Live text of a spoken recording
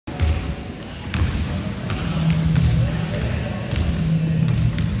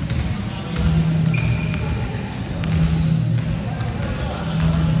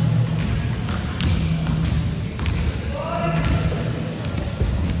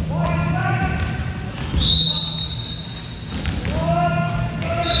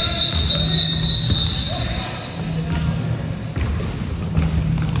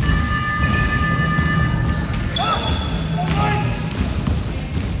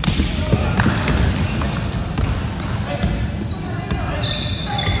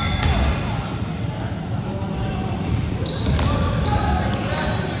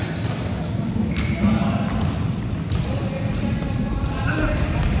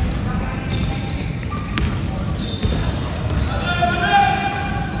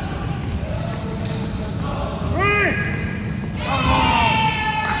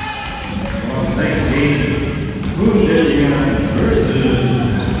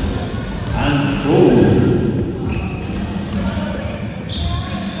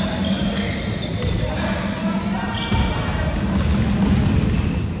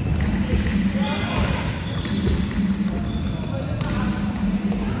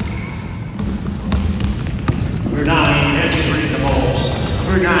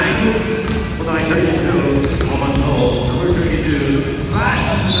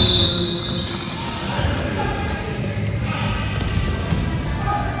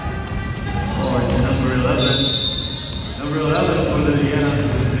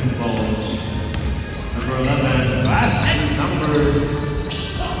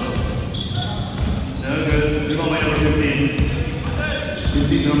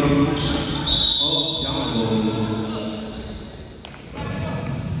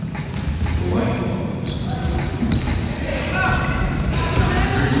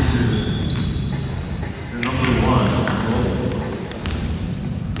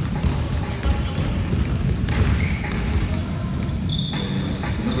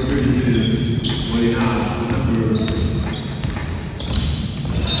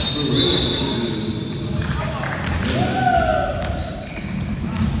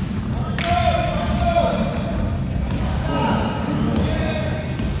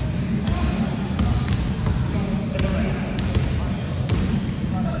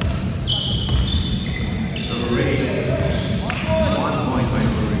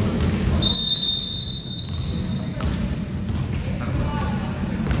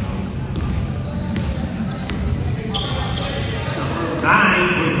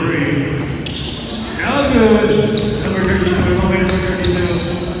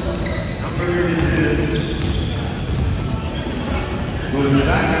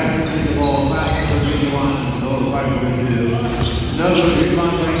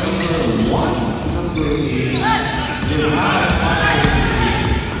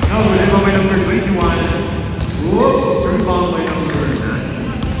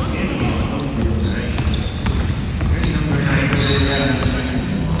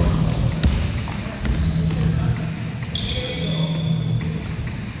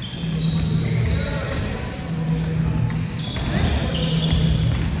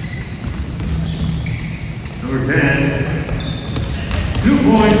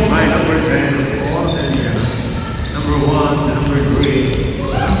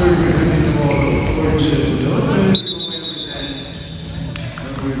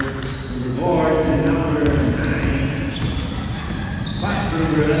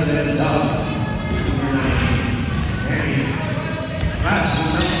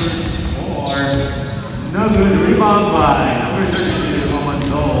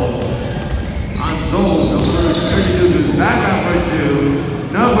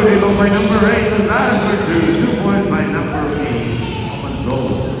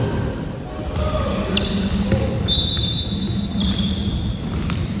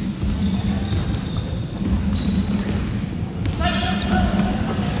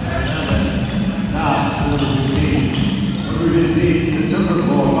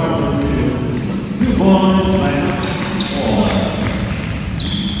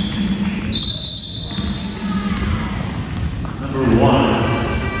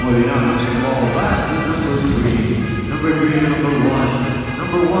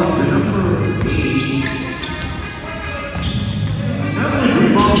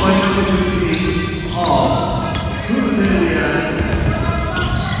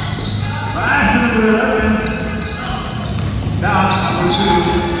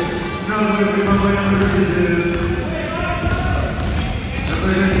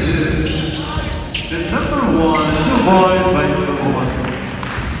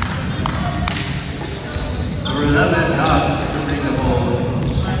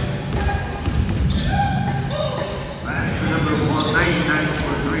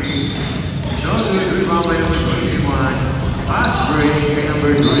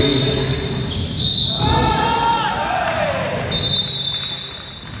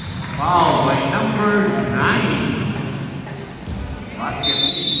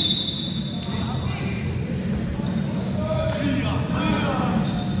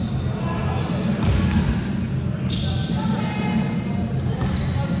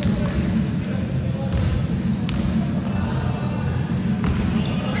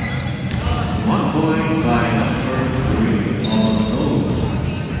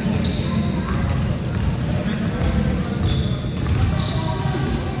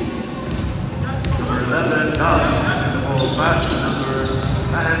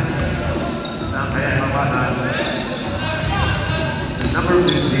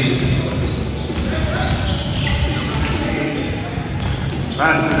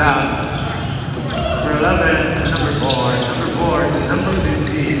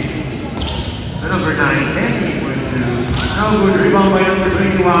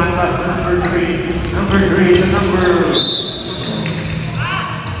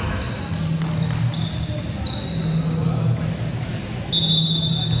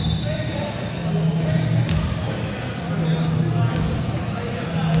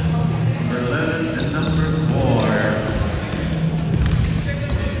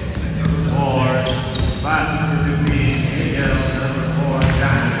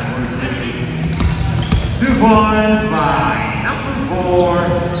By number 4,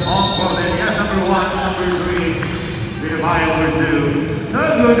 all for the number 1, number 3,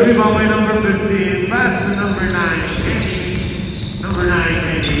 good rebound by number 15. Pass to number 9. Kenny. Number 9,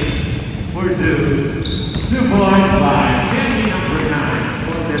 Kenny. For 2. 2 points by Kenny, number 9.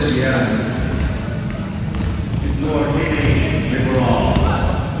 For the Sierras. It's more Kenny. Overall.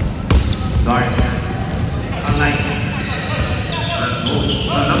 Dark. Unlike.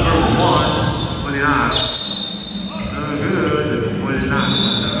 Number 1. Put it on. Good. Put it on.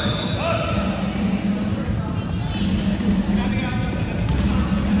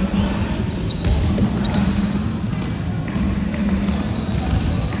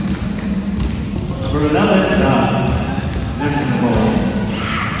 Number 11, next the ball.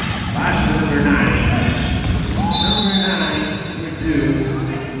 Pass to number 9. Number 2.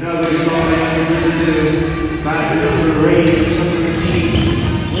 Another ball by number 2. Pass to number 8, number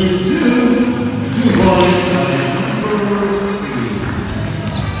 15. Number 2. 2 balls by number 3.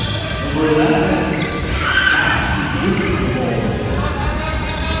 Number 11.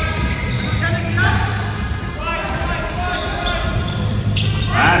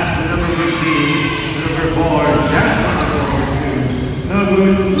 Pass to number 15. Number 4, Jack. No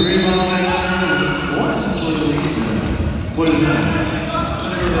good. Rebound by 1. What is that?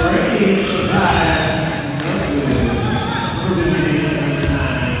 Number 8, pass. Number 15, number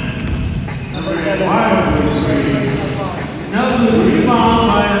 9. Number 5, no good. Rebound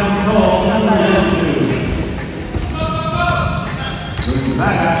by Soul. Number 2. Goes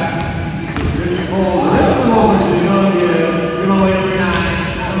back. Good ball. Lift him over to the rebound by number 9.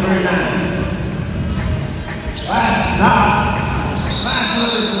 Number 9. Last stop. Last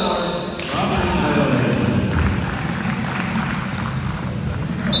number 4.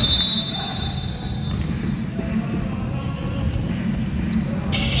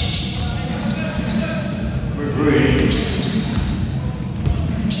 Number 3.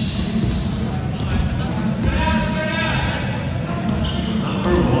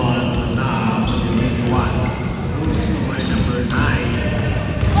 Number 1. Now, number 1. Number 9.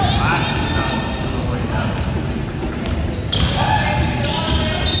 Last stop.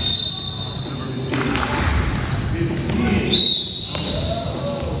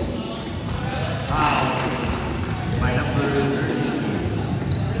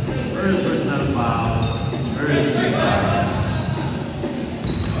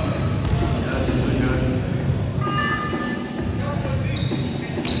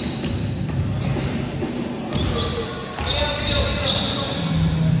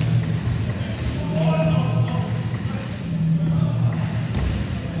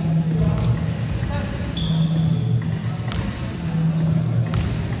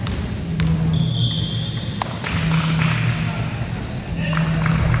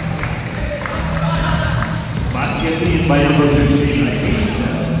 By number 15, I think.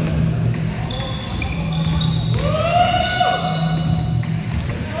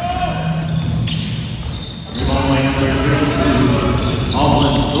 Rebound by number 32.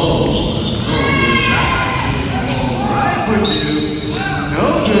 Almond goes. Right for 2. No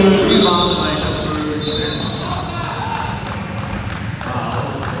good. Rebound by number 10.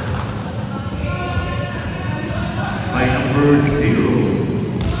 By number 0.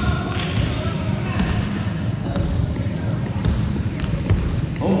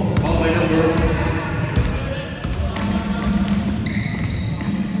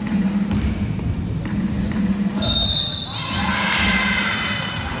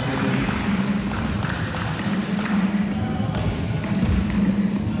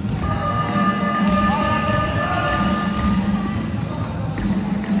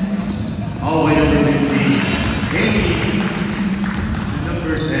 All the way over 15. Amy.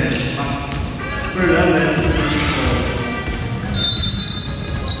 Number 10. For 11.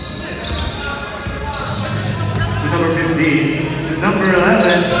 Number 15. Number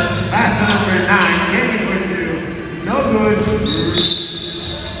 11. Pass to number 9. Amy for 2. No good.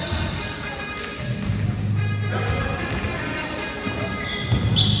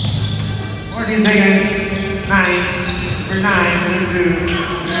 14 seconds. 9. Number 9. Number 2.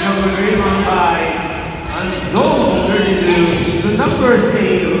 Number rebound by Anzol 32 to number 8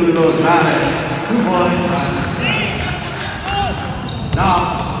 Rosales. 2 points. Now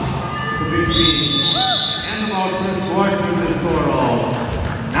to 15. End of our first quarter with the score of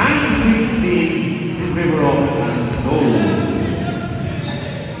 9-16 in favor of Anzol.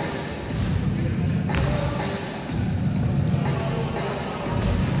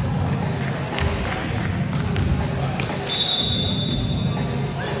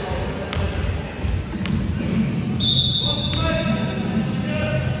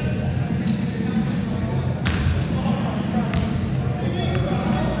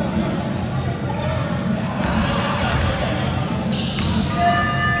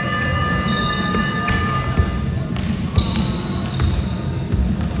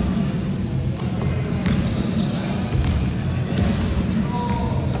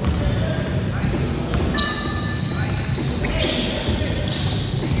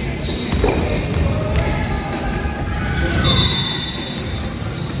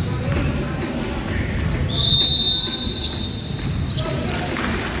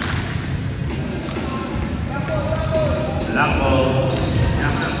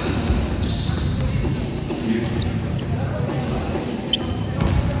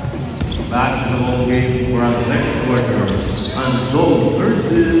 basketball game for our next quarter. Anzol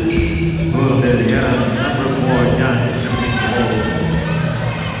versus Campiones. Number 4, John.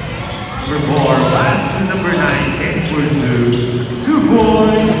 Number 4, last to number 9, Edward 2. 2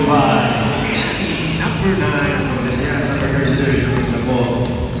 points by number 9 from the number 32 in the ball.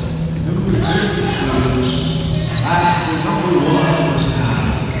 Number 32, last to number 1.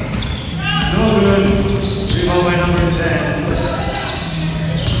 No good. Rebound by number 10.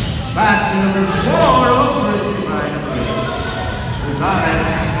 Pass to number 4. Over by number 2. Gonzalez.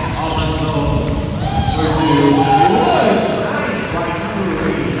 Alonso. Number 2. Nice by number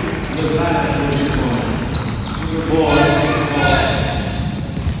 3. Gonzalez. Number 4.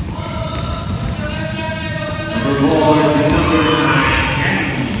 Number 4 to number 9.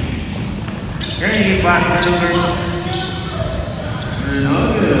 Kenny pass to number 2. No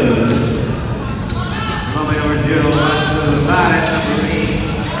good. Number 0, Gonzalez, number 8.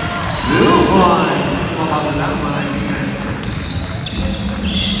 2 points.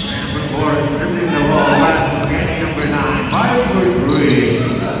 Number 4 is dribbling the ball. Last getting number 9. 5 for 3.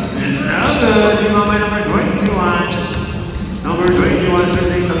 And now good. Number 21. Number 21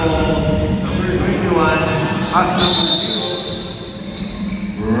 dribbling the ball. Number 21. Pass number 0.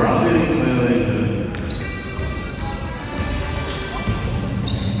 Robin violation.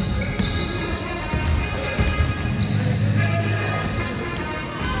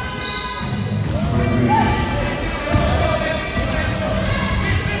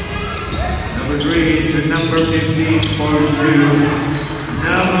 To number 15 for 2.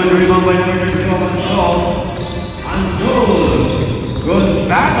 Now good rebound by number 2 on goal.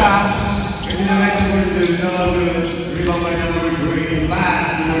 Gonzaga. Getting the right number 2. No good. Rebound by number 3. Pass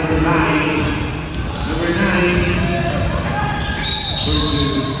to number 9. Number 9 for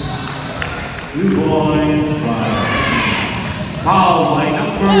 2. 2 points by foul by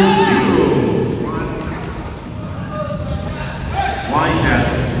number 0.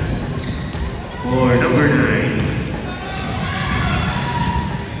 Whitehouse. For number 9.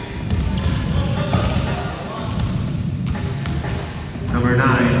 Number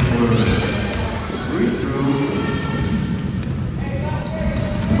 9 for free throw.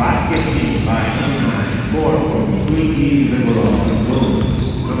 Basket team by number 9. Score for between teams overall.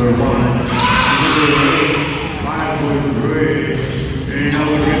 Number 1. Number 8. 5 for 3. And now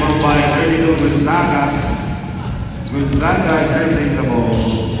came up by 32 Gonzaga. Gonzaga dribbling the ball.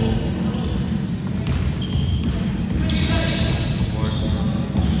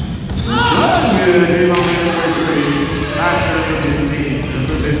 Good, rebound number 3. Back number 15.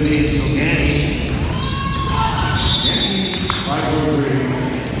 Number 15 to Kenny. Kenny, 5 for 3.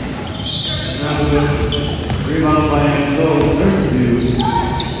 Another rebound by Anzol, 32.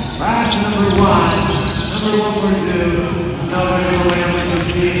 Back number 1. Number 1 for 2. Another rebound by number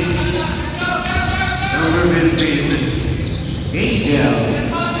 15. Number 15. Angel.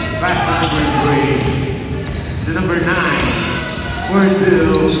 Back number 3. To number 9. For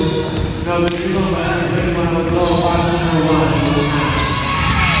 2. So the rebound by number 21 was low, pass number 1.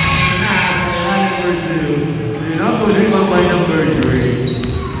 Pass by number 2. The rebound by number 3.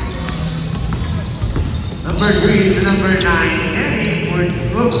 Number 3 to number 9. Kenny for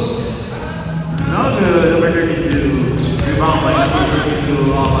no good. Number 32. Rebound by number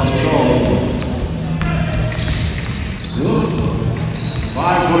 32 on goal.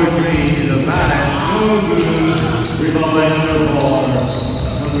 5 for 3 to the back. No good. Rebound by number 4.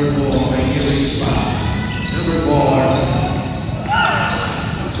 Number 4, number 4.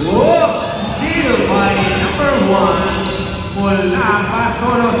 Whoa! Steal by number 1. Wala,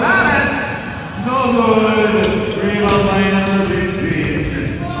 Pastor Rosales. No good. Rebound by number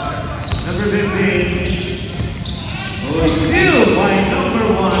 15. Number 15. Oh, steal by number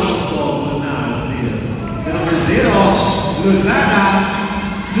 1. Oh, wala, steal. Number 0, Luzana.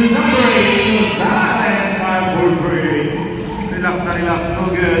 To number 8, Luzana. 5 for 3. Relax, no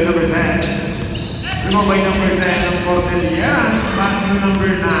good. Number 10. Rebound by number 10 of Campiones. Pass to number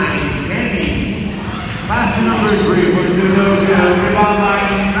 9, Kenny. Pass to number 3 for 2, no good. Rebound by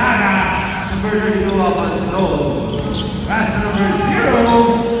Gonzaga. Number 32 of Anzol. Pass to number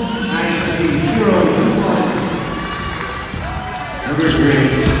 0. 9-0, 2 points. Number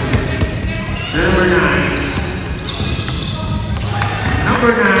 3. Number 9.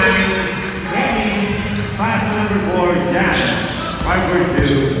 Number 9, Kenny. Pass to number 4, Janet. 5 for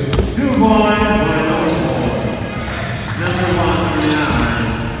 2. 2 points by number 4. Number 1 for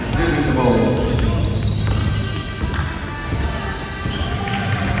 9. Giving the ball.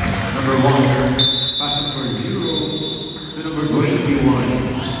 Number 1. Pass number 0 to number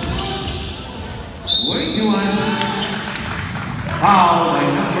 21.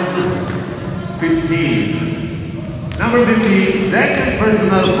 Number 15, second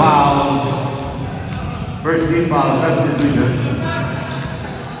personal foul. First team foul, substitution.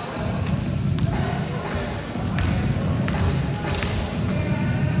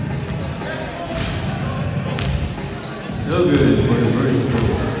 No good for the first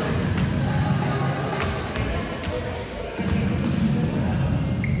score.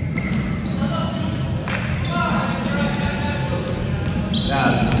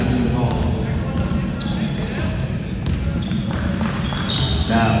 That's the ball.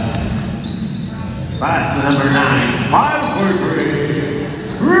 Pass to number 9. 5 for 3.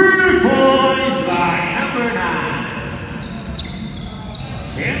 3 points by number 9.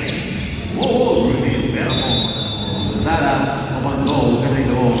 Yes. Whoa, really incredible. Lazada, open goal, getting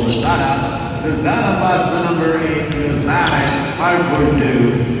the ball. Lazada pass to number 8. Lazada, 5 for 2.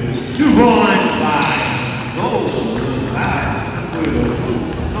 2 points by goal. Lazada,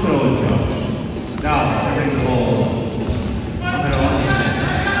 number 1. Now, getting the ball.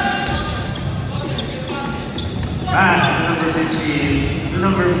 Pass to number 15, to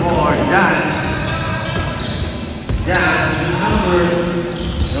number 4, John. John, to number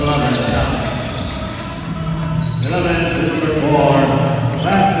 11. 11 to number 4.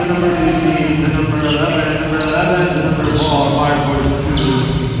 Pass to number 15, to number 11. Number 11 to number 4, 5 for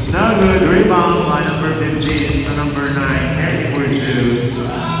 2. No good, rebound by number 15, to number 9, Kenny for 2.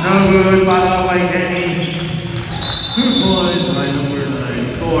 No good, follow by Kenny. 2 points by number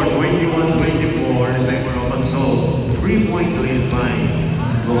 9, score 21-24, and they were open goal. 3-point lead by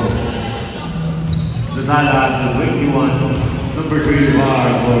goal. Lazada to 21, number 3 bar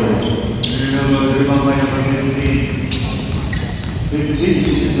forward. Rebound by number 15.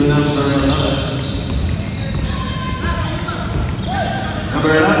 15 to number 11.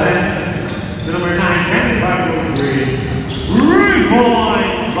 Number 11 to number 9, 25 for 3. 3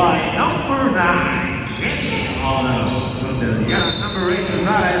 points by number 9. Oh no, yeah, number 8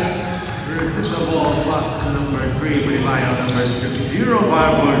 Gonzalez. Receive the ball, box to number 3, by number 0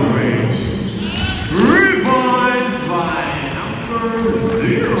 by 3. 3 points by number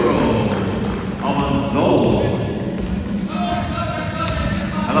 0. Alonso.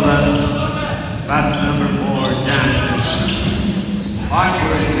 11. Pass to number 4, Jan. 5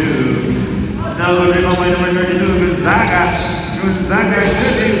 for 2. Now the rebound by number 32, Gonzaga. Gonzaga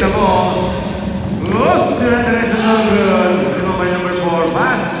shooting the ball. Close to the net, no good. Rebound by number 4.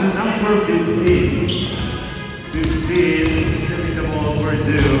 Pass to number 15. 15, shooting the ball for 2.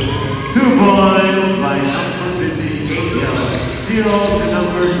 2 points by number 15, Angel. 0 to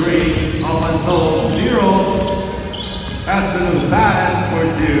number 3, Alonso. 0. Pass to Gonzalez for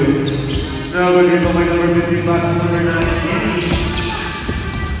 2. No good, rebound by number 15. Pass to number 9, Kenny.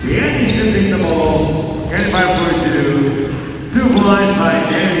 Kenny shooting the ball. 25 for 2. 2 points by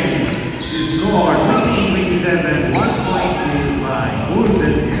Kenny. He scored 20-27, 1 point lead by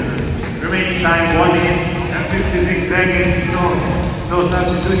Wounded. Remaining time 1 minute and 56 seconds. No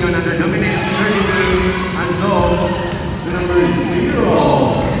substitution under 2 minutes 32. And so to number 0.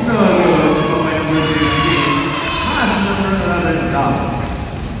 No good. By number 15. Pass number 11 down.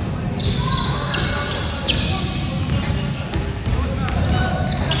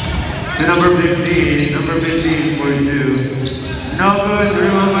 To number 15. Number 15 for 2. No good,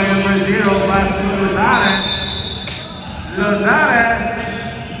 rebound by number 0, pass to Lozarez. Lozarez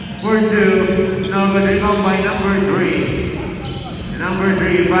for 2, no good, rebound by number 3. Number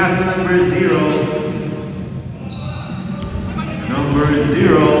 3, pass to number 0. Number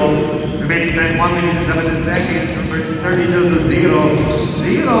 0, remaining time 1 minute and 7 seconds, number 32 to 0.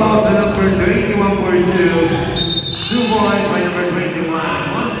 0 to number 21 for 2. 2 points by number 21,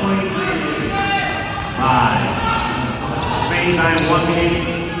 1 point 5. Time 1 minute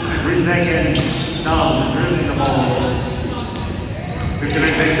and 3 seconds. Now dribbling the ball. 59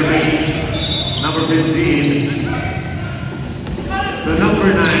 seconds to make. Number 15. The number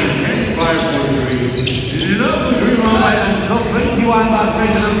 9, 25 for 3. Number 3 by so 21 last play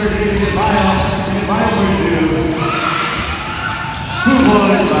to number 3, 25 for 2. 2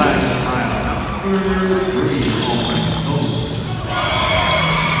 points by number 3. Oh my soul.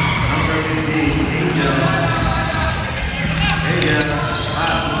 Number 15, Angel. Yes,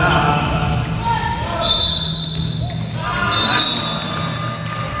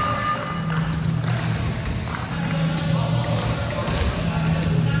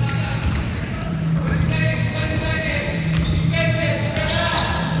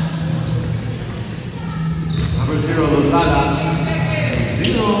 number 0, Lozada.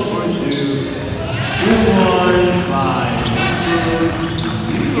 0 for 2. 2 1.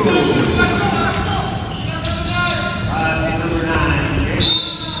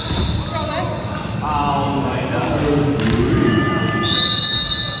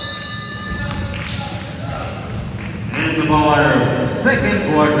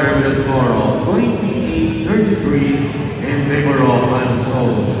 second quarter with a score of 28-33 in favor of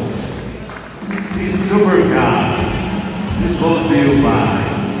Unsold. The Super Cup is brought to you by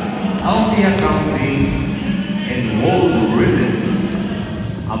Aldi Accounting and World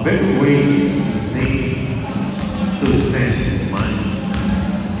Ribbons, a better way to save, to send money.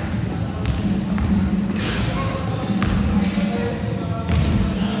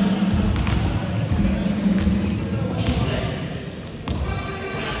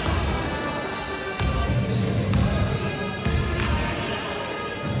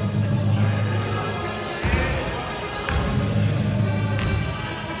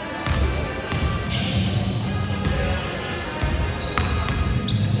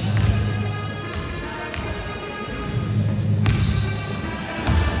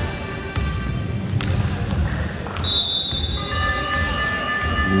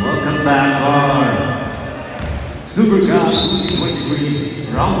 Welcome back, our Super Cup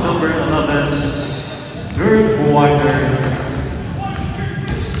 2023, round number 11, third quarter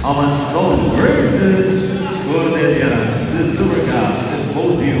of Unsold versus Campiones. The Super Cup is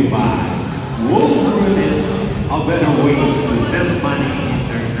brought to you by World Ribbons, a better ways to send money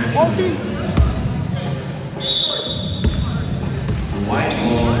internationally. White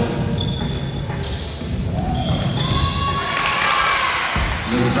ball.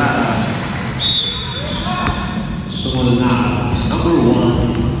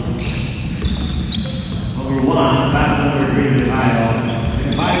 Number one, pass number 3 to Kyle.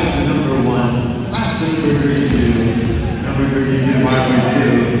 And Kyle is the number 1, pass to number 32. Number 32, Mark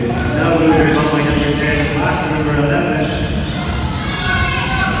 2. Now we'll bring up like number 10, pass to number 11.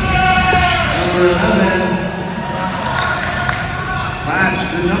 Number 11. Pass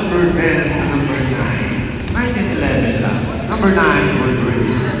to number 10 to number 9. 9 and 11. Number 9 for 3.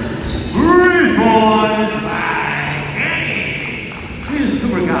 3 points by Kenny. This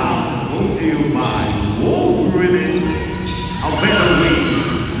Super Cup is brought to you by World Ribbons, a better way to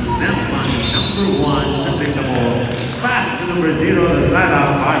send money. Number 1, to take the ball. Pass to number 0, the side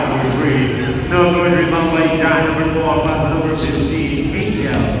out 5 for 3. No good rebound by John. Number 4, pass to number 15.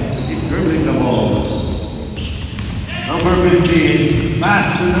 Angel is dribbling the ball. Number 15, pass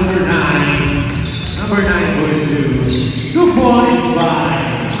to number 9. Number 9 for 2. 2 points by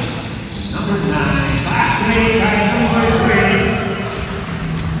number 9. Pass made by number 3.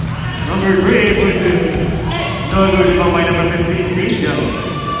 Number 3 for 2. No good rebound by number 15, Angel.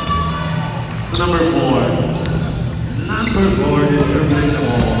 So number 4. Number 4 is dribbling the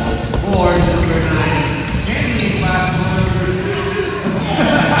ball. 4, number 9. Kenny pass number 2.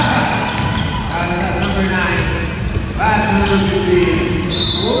 That's number 9. Pass number 15.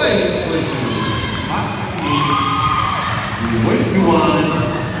 Boys for 2. 21.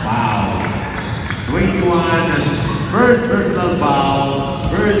 Wow. 21. First personal foul.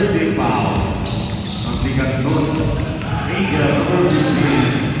 First team foul. Ang bigat nun. Angel, number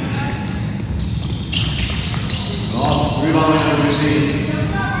 15. Oh, rebound number 15.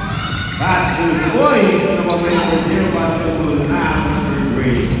 Pass to the boys. Number 0. Pass to number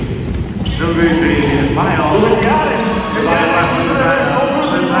 3. Number 3. Pile. Got it. Pass to the side.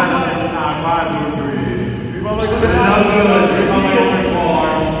 The side of the 5 for 3. Rebound by number 4. Not good. Rebound by number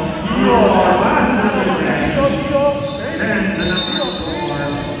 4. Pass to number 10. Then the number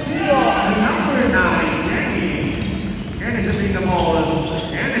 4. The number 9. Kenny. Kenny shooting the ball.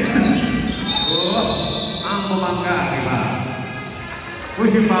 Kenny. Ang bumangga, diba?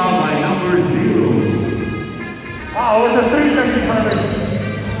 Pushing foul by number 0. Wow, it's a 3-second penalty.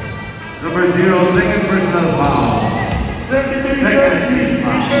 Number 0, second personal foul. Second team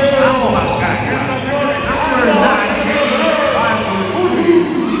foul. Ang bumangga, diba? Number 9, number 5.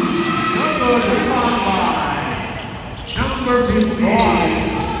 Number 15.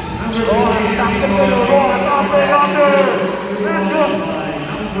 Number 7.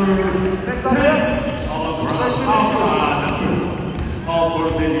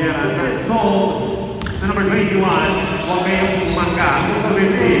 So number 21, huwag kayong bumangga. Number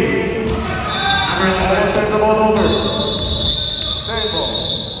 15. Number 11. Turn the ball over. Table.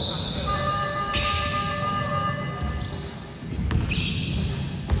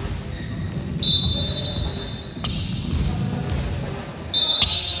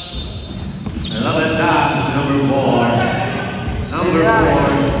 Number 4. Number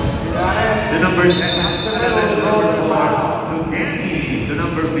 4. The number 10. Number 4. To Kenny. To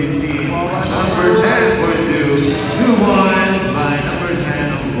number 15. Number 10 for 2. 2 points by number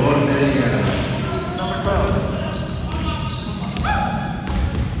 10 of Bordelia. Number 12.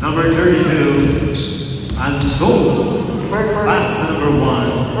 Number 32. Unsold. Pass number 1.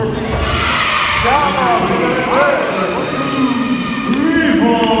 3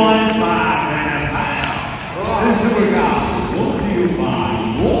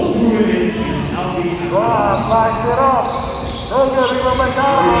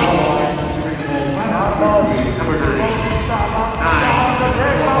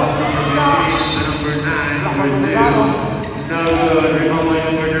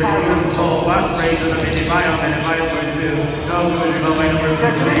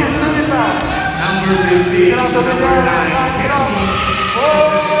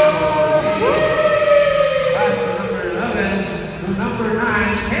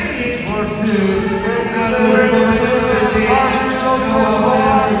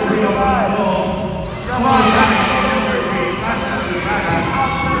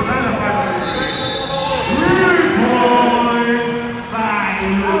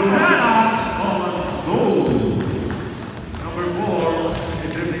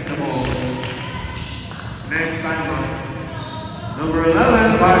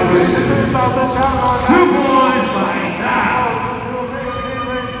 points by now.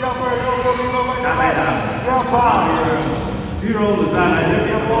 Zero, Lazada,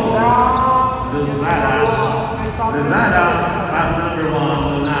 Lazada, pass number 1,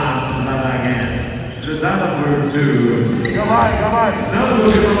 so now Lazada again. Lazada for 2. Come on. No,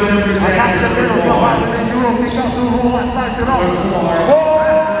 number 10.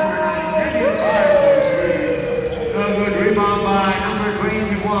 No good rebound by number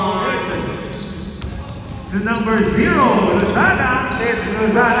 21. To number 0, Lazada.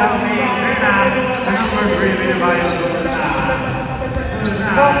 Lazada makes it out. To number 3, Binabayo.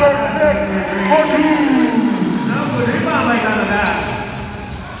 Number 6, No good rebound by Calabash.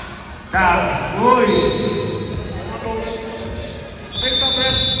 Caps, boys.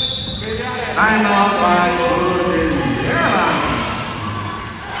 Time out by Cordillera.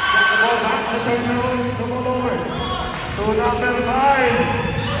 to number 5.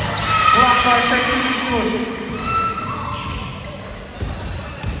 Clock by technical shoot.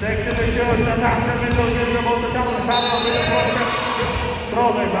 Technical shoot, the after middle gives about the double saddle with the throw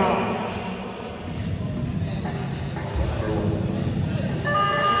it down.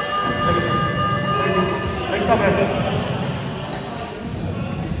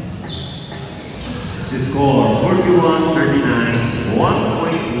 The score 41-39, 1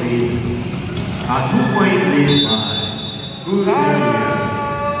 point lead, a 2 point lead by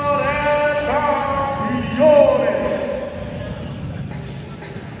Campiones.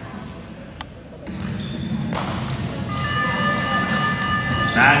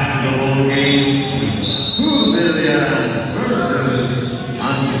 Back to the whole game, 2 million versus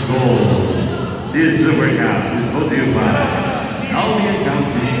Uncontrolled. This Super Cup is brought to you by Albion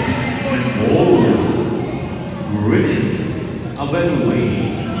Campiones and more. Really, a better way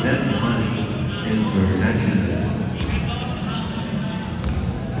to send money internationally.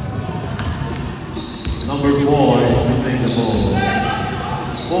 Number 4 is to play the ball.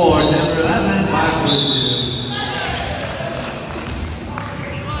 4, number 11, 5-2.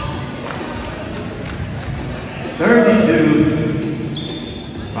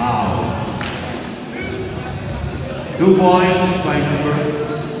 Wow. 2 points by number.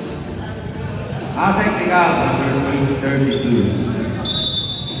 I'll take the out number 32.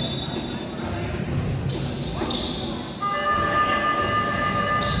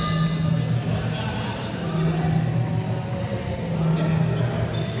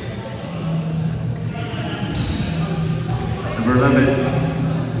 Number 11.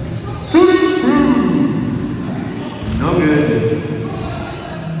 No good.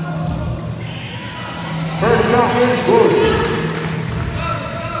 First shot is good.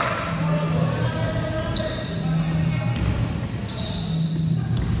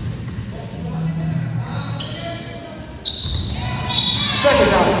 Second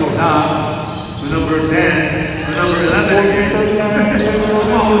shot is good. To number 10, to number 11.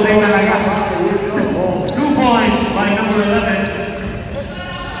 Mahusay talaga. 2 points by number 11.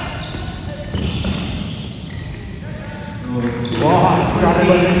 Number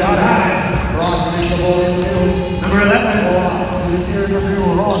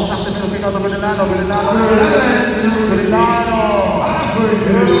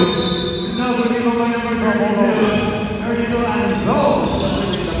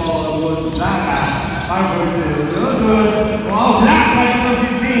 11. Wow, black by number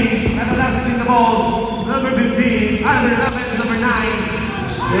 15. That's the last in the ball. Number 15. Number 11, number 9.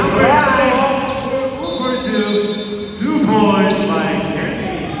 Number 9. Over 2 points by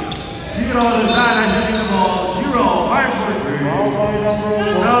Kenny. 0 Lazada shooting the ball. 0 Hartford.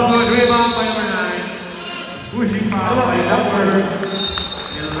 No good rebound by number 9. Pushing foul by number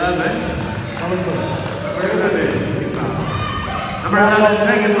 11. Number 11. Number 11,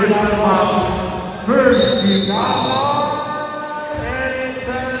 second personal foul. First team foul.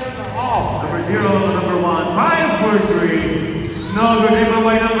 Number 0, number 1. 5 for 3. No good rebound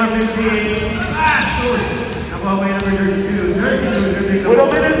by number 15. Last push. Number by number 32. 32 With a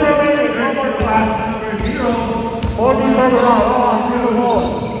minute remaining, number 0. 47 out. No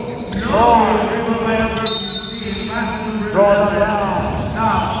rebound by number 15. Last number 11. Draw them down.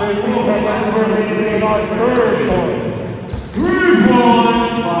 Stop. 13 seconds remaining on third point. 3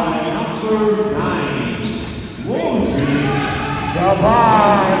 points by number 9.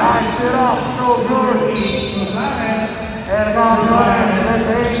 Goodbye. Nice it up. So good. And now trying to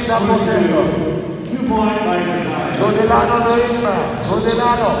take double single. 2 points by number 9. Rodilano no inbound.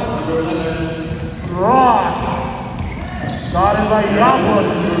 Rodilano. Rock. Started by Yamwood.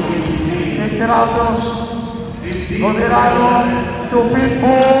 Takes it out to Rodilano to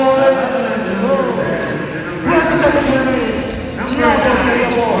Pitbull.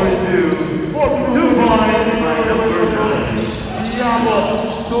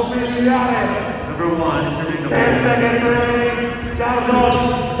 Number 1, stripping the 10 ball. seconds remaining. Countdown.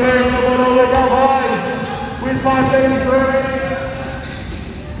 Turn the ball over down high. With 5 seconds remaining.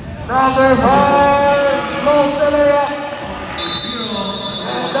 Number 5. Close the layup.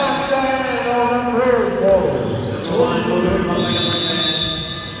 And that's the end of the third quarter.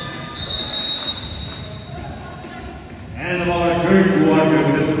 And of our third quarter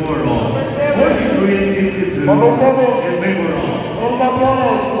with the score of 43-52 in favor of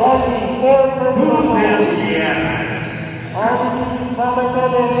Campiones, Indiana.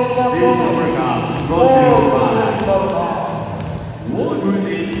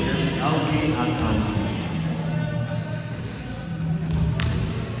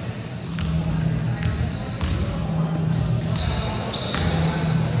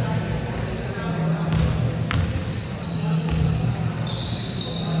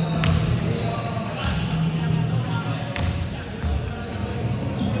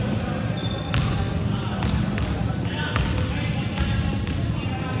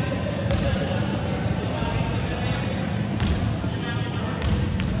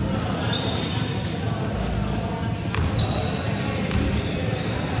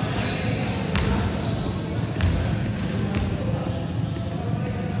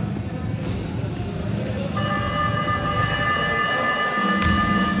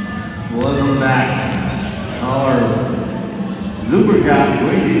 Welcome back. Our Super Cup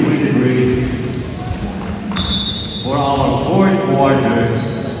 2023 for our fourth quarter.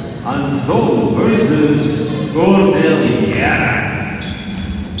 Unsold versus Cordelia.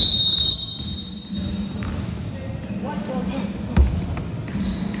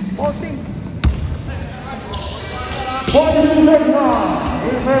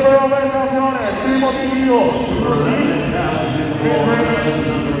 In favor of el Campiones, primo tiro.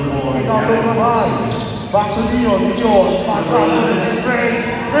 Back to Dio, back up, straight,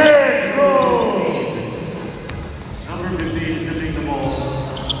 go! Number 15 stripping the ball.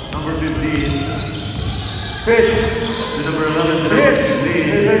 Number 15. Pitch. The number 11 to number 15.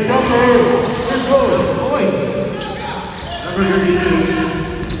 It's a jumper. It's good. Number 32.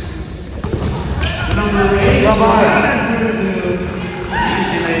 The number 8.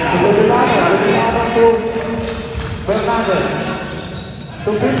 Bernardes. To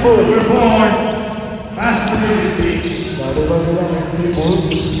Pittsburgh. Number 4. Fast to the speed. Baru Bernardes. Pittsburgh.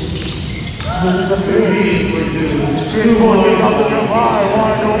 Pittsburgh up to the 5.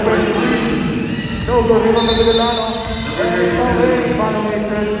 Wide open. No good. He's on the Milano.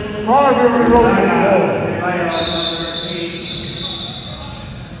 Carvery rolling.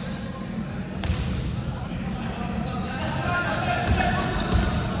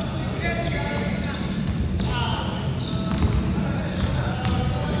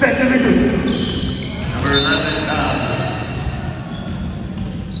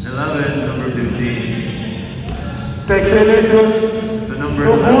 11, number 15. The number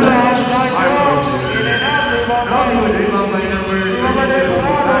 11.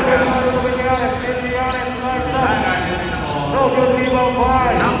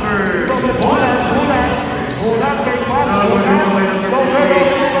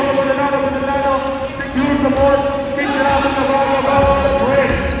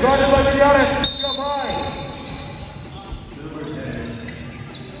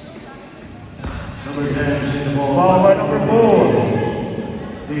 Followed by number 4.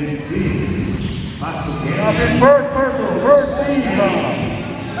 First team.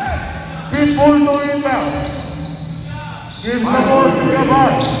 Pittsburgh to inbound. Gives the ball to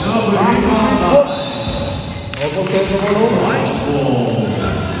Campiones.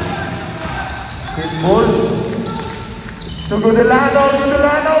 Pittsburgh. To Delano.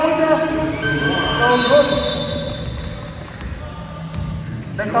 No good.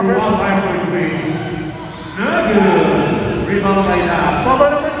 Next up, Rebound by Dobbs. number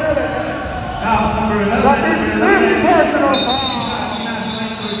 7. Dobbs, number 11. That is personal foul.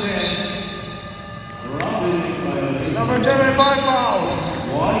 Number 7, 5 foul.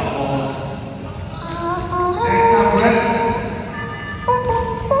 Next up, Brett.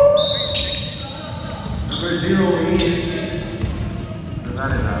 Number 0, 8.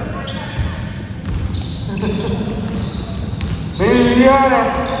 Not enough.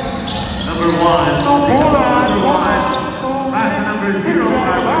 Number 1. Pass to number 0.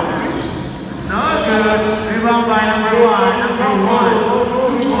 No good. Rebound by number 1. Next time.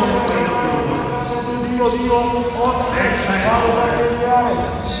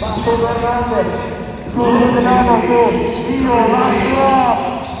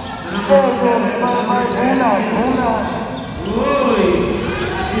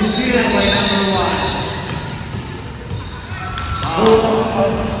 He's stealing by number 1.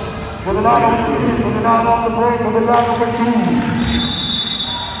 Condenado on the break, Condenado number 2.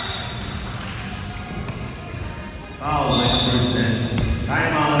 Foul by number 10.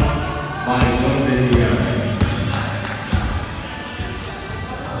 Timeout by Colombia.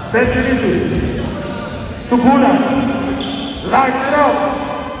 Century to Pula. Light it up.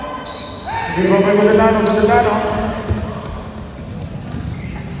 Zero by Condenado.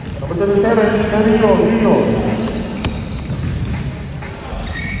 Number 37,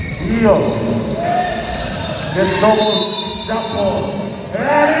 Rio. Gets double jump ball.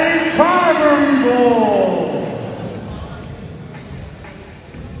 And it's Carvery ball.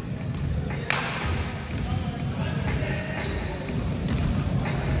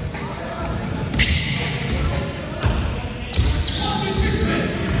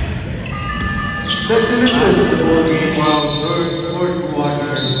 The ball game, well, third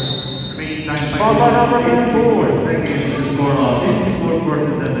quarter. Remaining time by number 24. Second, the score of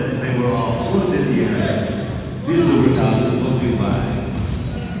 54-47. They were all full in the air. This overtime is mostly by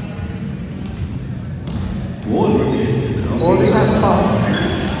Holding that foul.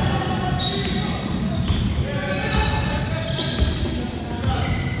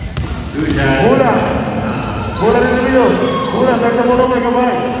 Pula in the middle. Pula, there's a ball over,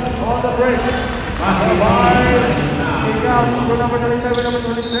 combine. On the break. Combine. Kick out to number 27, number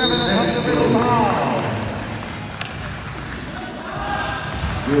 27. On the middle foul.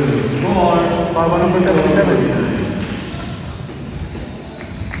 good score by number 77.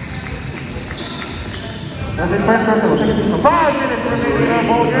 And it's 5 minutes remaining in the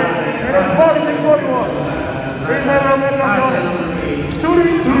ball game. And it's 46-41.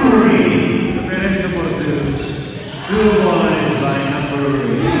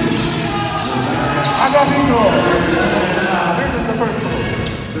 Agapito. This is the first goal.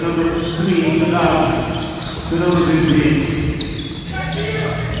 The number 3, the number 15.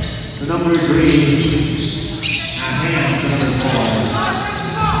 The number 3, and hands the number 4.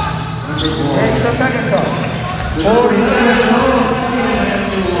 Number 4. It's the second shot. The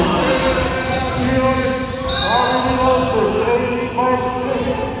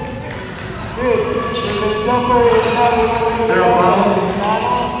number 7. There are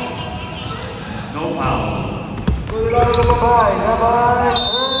fouls? No foul. Number 05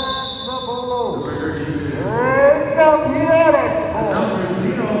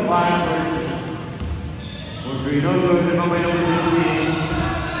 for Grino goes to number 15.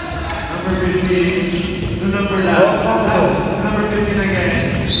 Number 15 to number 9. Number 15 again.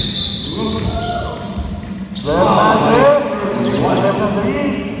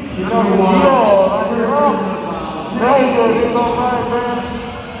 Number 1.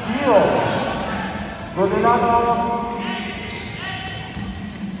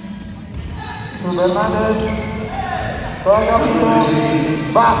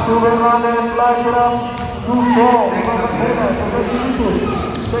 Back to Hernandez, flash it up, too strong, number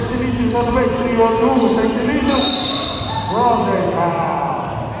 6 on the way, 3 on 2, 6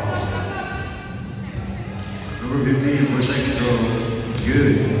 Number 15 for second row.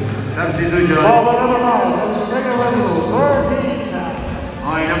 Good. That's it, John. number 9, that's the second row, 13.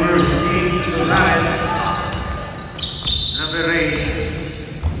 Alright, number 8, Gonzalez. Number 8.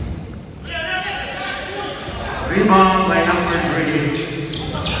 Rebound by number 3.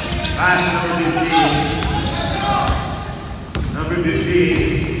 Pass number 15. Number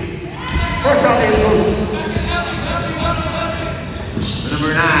 15. First shot is good.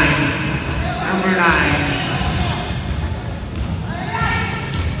 Number 9. Number 9.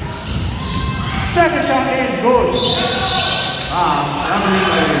 Second shot is good. Number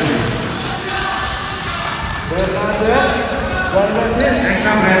 11. Next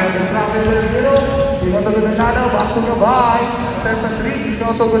number. Back to the by. There's a 3.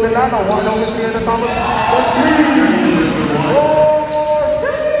 One over 3 at the top.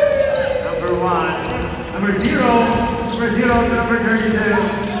 Number 1. Number 0. Number 0 to number 32.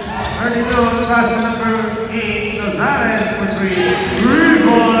 32 pass to number 8. Gonzalez for 3. 3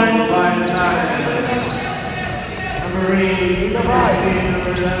 points by Gonzalez. Number 8. Number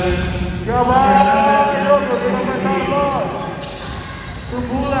 11. To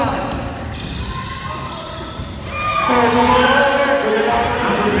Pula.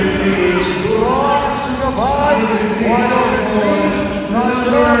 Number 15.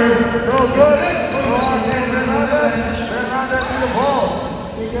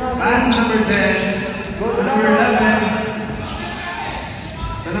 Pass number 10. Number 11.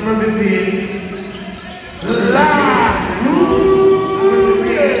 The number 15. Number 4.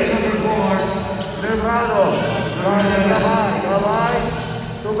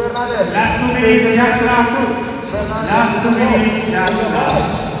 Last 2 minutes, shot clock. Last 2 minutes, shot clock.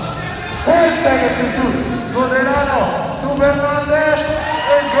 10 seconds to shoot. To Delano, to Fernandez,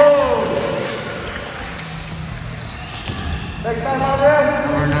 and goal. Next time out there.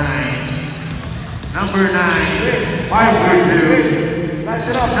 Number 9. 5 for 2. Nice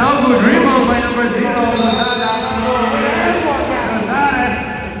it up. No good rebound by number 0.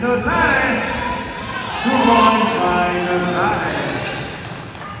 Rosales. 2 points by Rosales.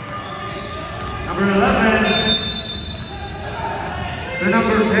 Number 11 to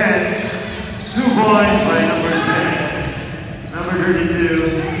number 10. 2 points by number 10. Number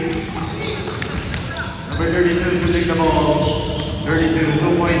 32. Number 32 to take the ball. 32,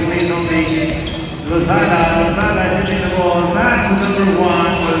 2 points lead only. Lozada hitting the ball. Pass to number 1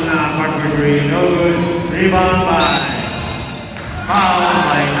 was not part for 3. No good. Rebound by. Foul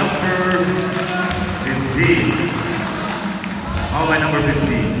by number 15. Foul by number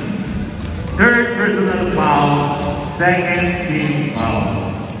 15. Third personal foul. Second team foul.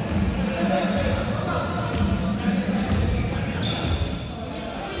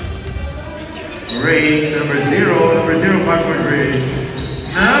 Ray, number 0 part for 3.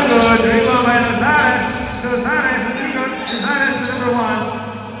 No good. Rebound by Lozada to number 1.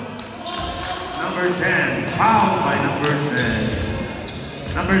 Number 10. Foul by number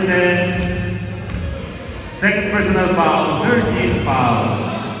 10. Number 10. Second personal foul. 13 foul.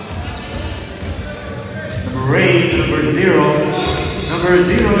 Number 8. Number 0. Number 0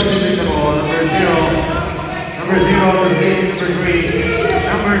 is in the ball. Number 0. Number 0 is number 3.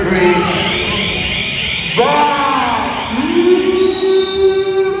 Number 3.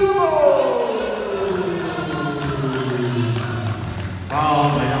 Foul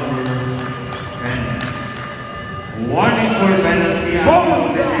by number 10. Warning for penalty.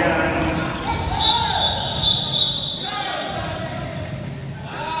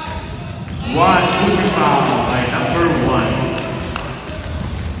 One pushing foul by number 1.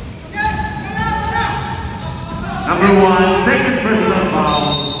 Number 1, second personal foul,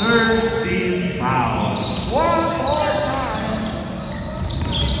 third team foul. One more time.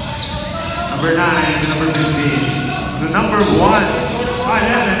 Number 9 to number 15. To number 1.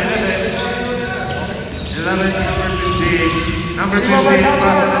 11 to number 15. Number 15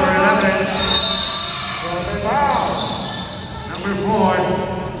 number 11. Number 4.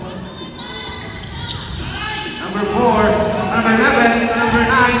 Number 4. Number 11. Number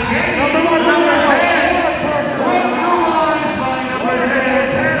 9. Number 1. Number 10. Number 10.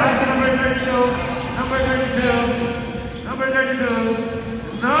 That's number 32. Number 32. Number 32.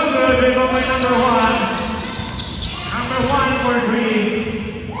 No good. Rebound by number 1. Number 1 for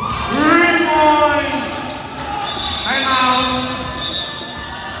 3. 3 points. Time out.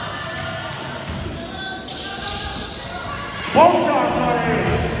 Both shots are in.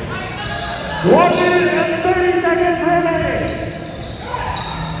 1 minute and 30 seconds remaining.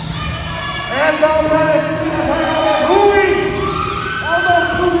 And now that is moving.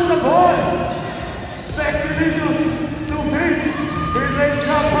 Almost losing the ball. Back to Visual to Pitch. Here's a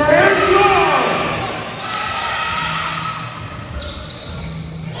jumper and goal.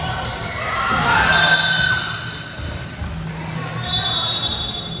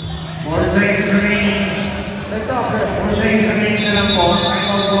 More seconds remaining. Let's stop here. More seconds remaining na lang po.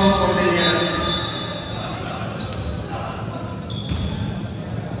 Final ball for the year.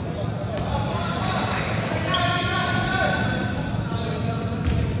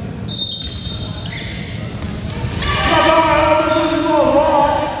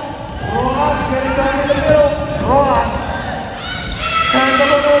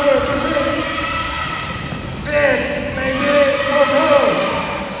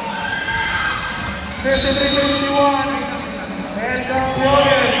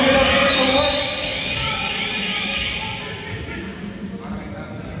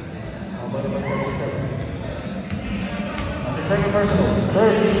 Second personal,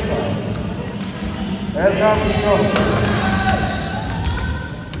 third team foul. And now we go.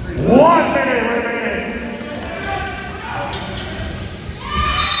 1 minute remaining.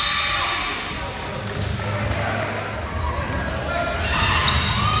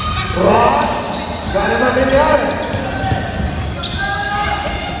 Got it up in the other.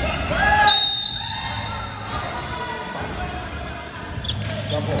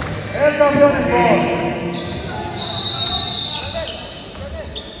 And Campiones ball.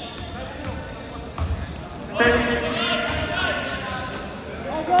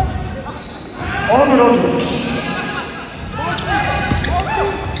 On.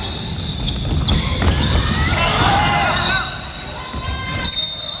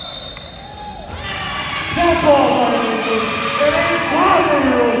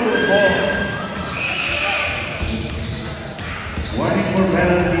 Warning for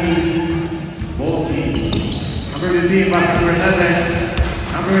penalty. team pass number 11.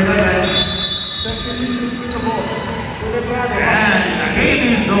 Number 11. And the game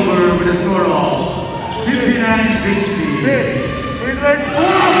is over with a score of 59-60.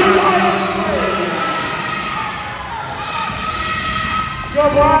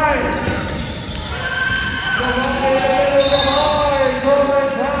 Goodbye!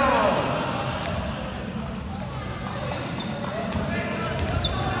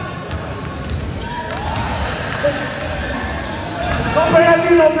 No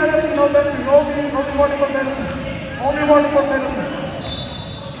penalty, no penalty, no penalty. Only one for penalty. Only one for penalty.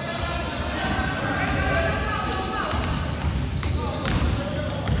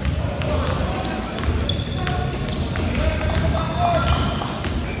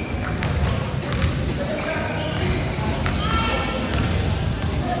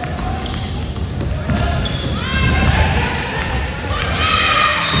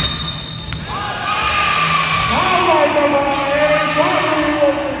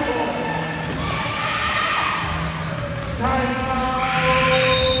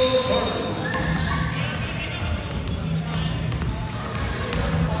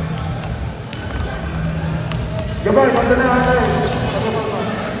 Goodbye,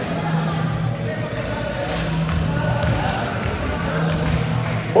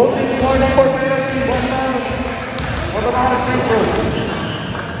 both teams lining for penalty, 1 down. For the last free penalty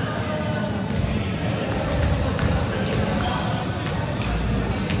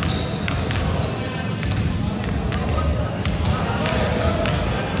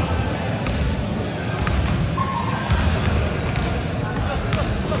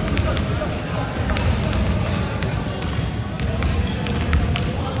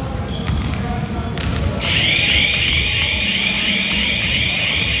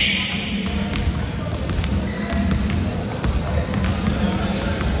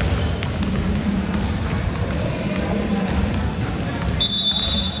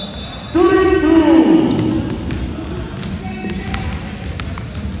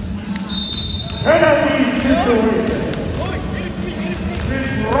situation.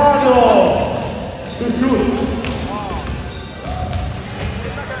 Rado to shoot.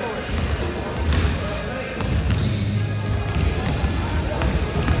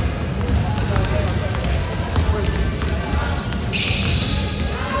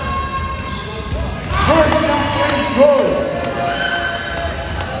 First down, goal.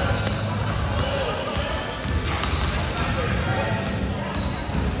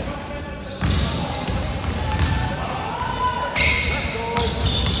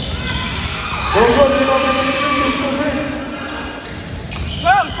 Go!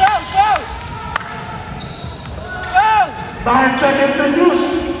 9 seconds to shoot.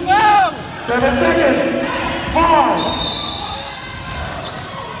 7 seconds. 5.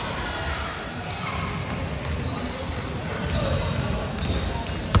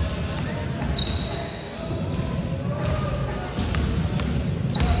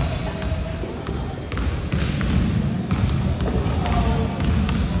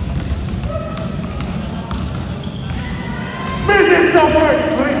 This is the first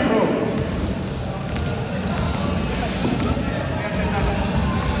free throw.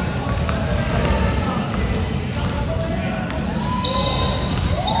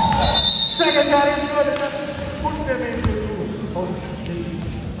 Second shot is good enough to put them into two.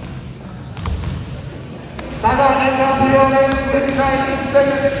 Campiones with 19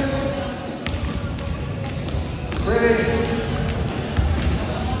 seconds. Ready.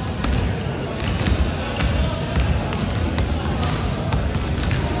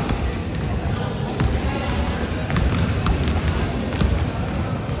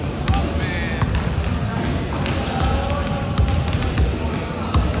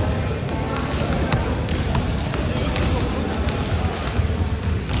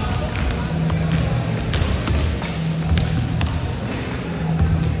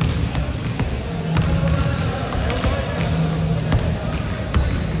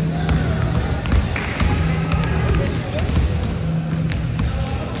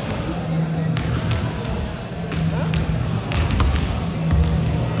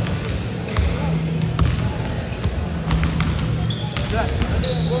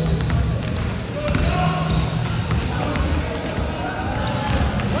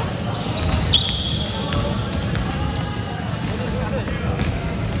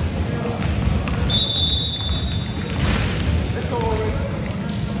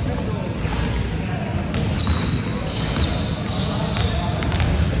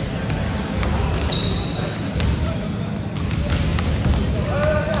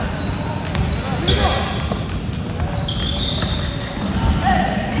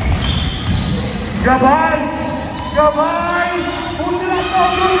 Goodbye. Campiones, mutilação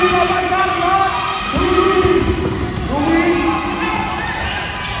jurídica vai ganhar. Luiz.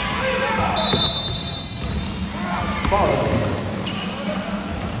 Power.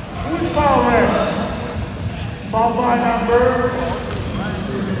 Who's power? Foul by number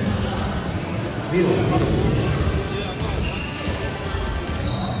 0.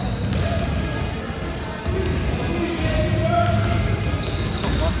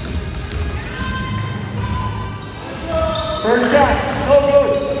 First shot, no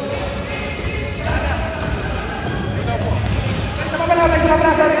good.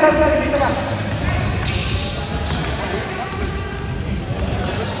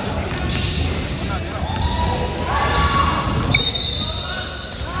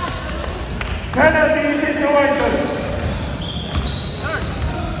 Penalty situation.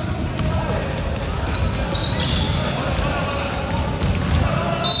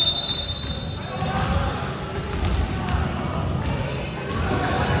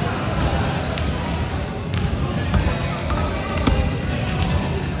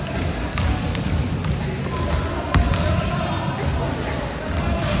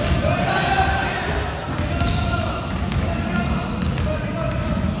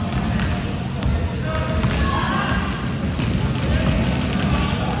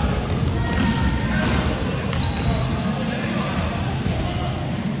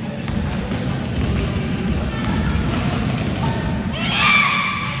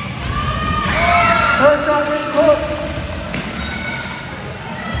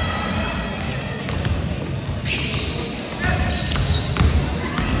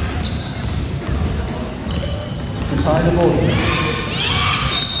 Inside the ball.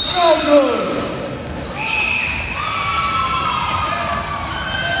 No good.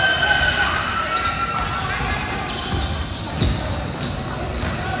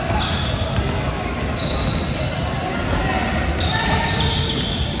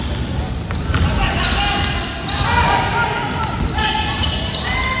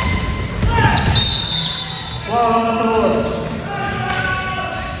 Well on the floor.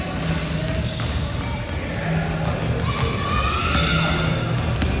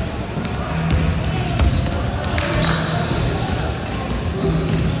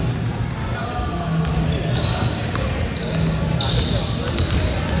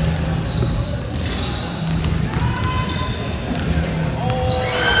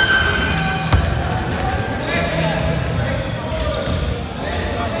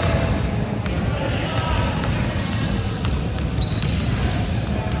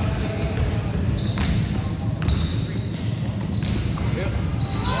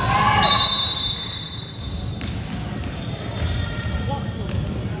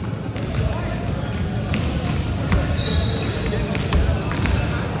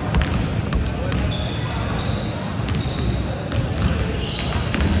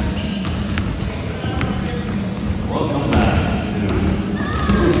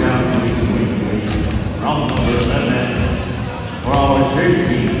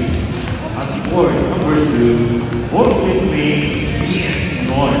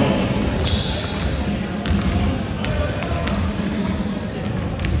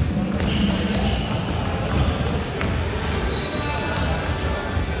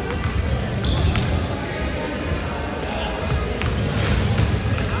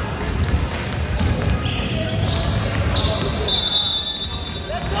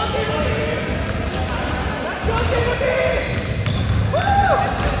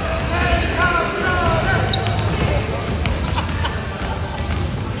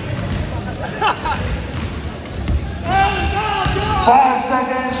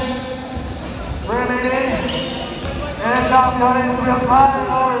 Campiones will fly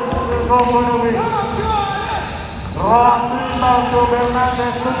or will go for the win. Rafael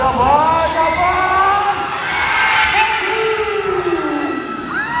Fernandez to the ball,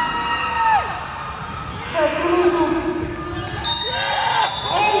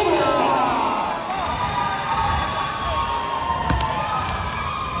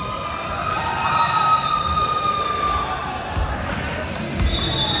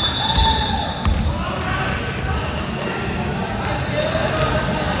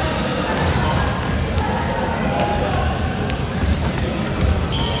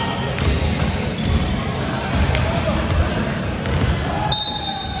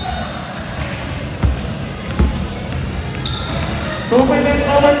 Two minutes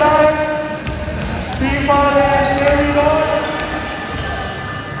overtime. Team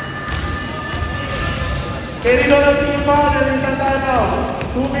Carry on the team father in the timeout.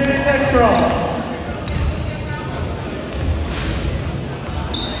 2 minutes extra.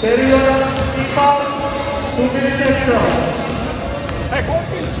 Carry on the team father. 2 2 minutes extra.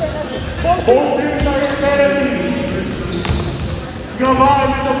 14 seconds penalty. Goodbye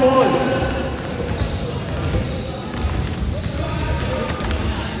with the ball.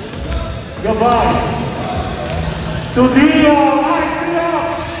 Goodbye. To Dio, right Dio.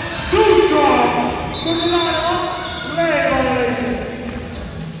 Too strong. To the line, lay violation.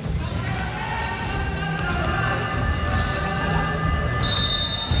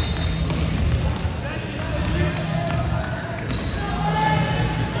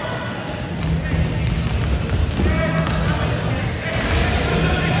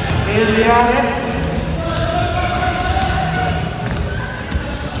 Campiones.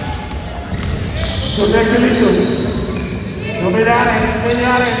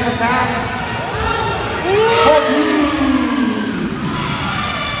 Campiones, attack.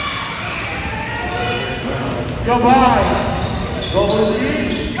 Goodbye.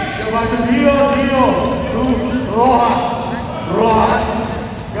 Goodbye to Dio. To Rojas.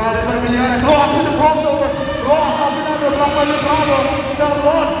 Got it, Campiones. Rojas with the crossover. Rojas up another block on the bravo. Down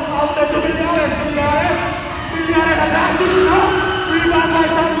one. Out there to Campiones. Campiones attack. Rebound by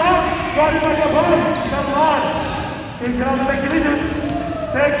Salvador. Got it by the ball. Salvador. Takes out the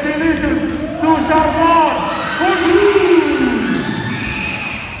Sexilicious. To Salvador.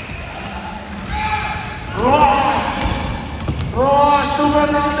 Rojas to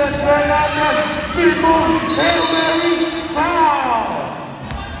Fernandez. Big move. Hail Mary. Foul.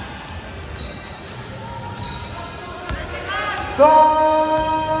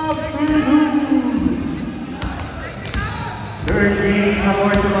 Third team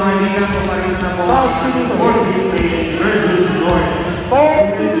support to mga liga po pa rin na po. 14 teams versus North.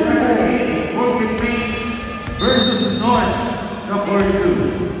 14 teams versus North. Support to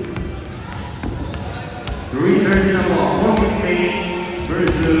 3:30 na po. 14 teams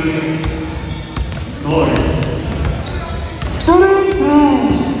versus North.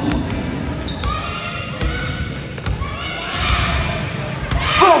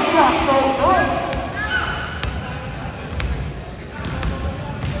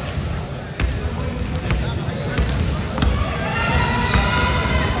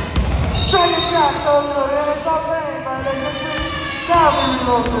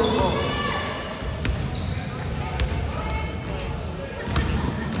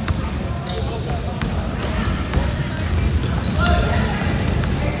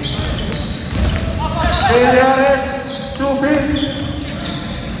 Campiones, 2 feet.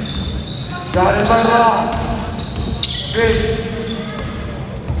 Got it by Ross.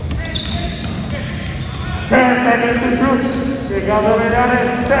 10 seconds to shoot. They got the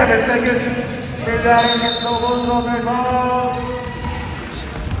Campiones, 7 seconds. Campiones gets the ball from the ball.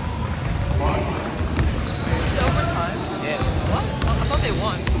 It's overtime? Yeah. What? I thought they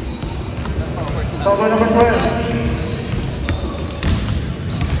won. Over number 12.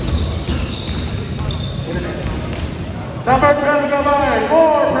 Number 12, Campiones,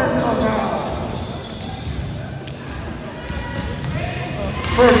 4 personal fouls.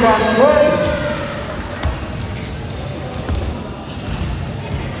 First shot, good.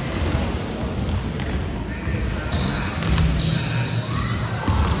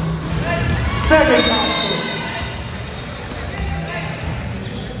 Second shot.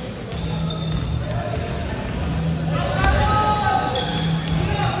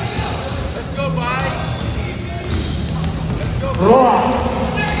 Let's go, bye. Rojas.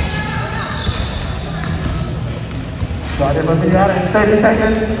 Got it, Campiones, 30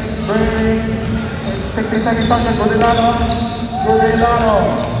 seconds. 60 seconds on the Godelano. Where's Campiones?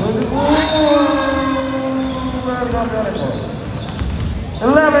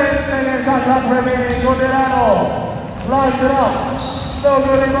 11 seconds on top remaining. Godelano. Lights it up. Still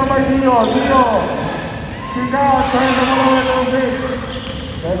good by Dio. Kick out, turns the ball over a little bit.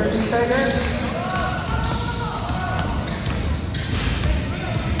 17 seconds.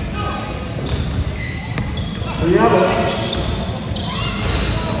 The other.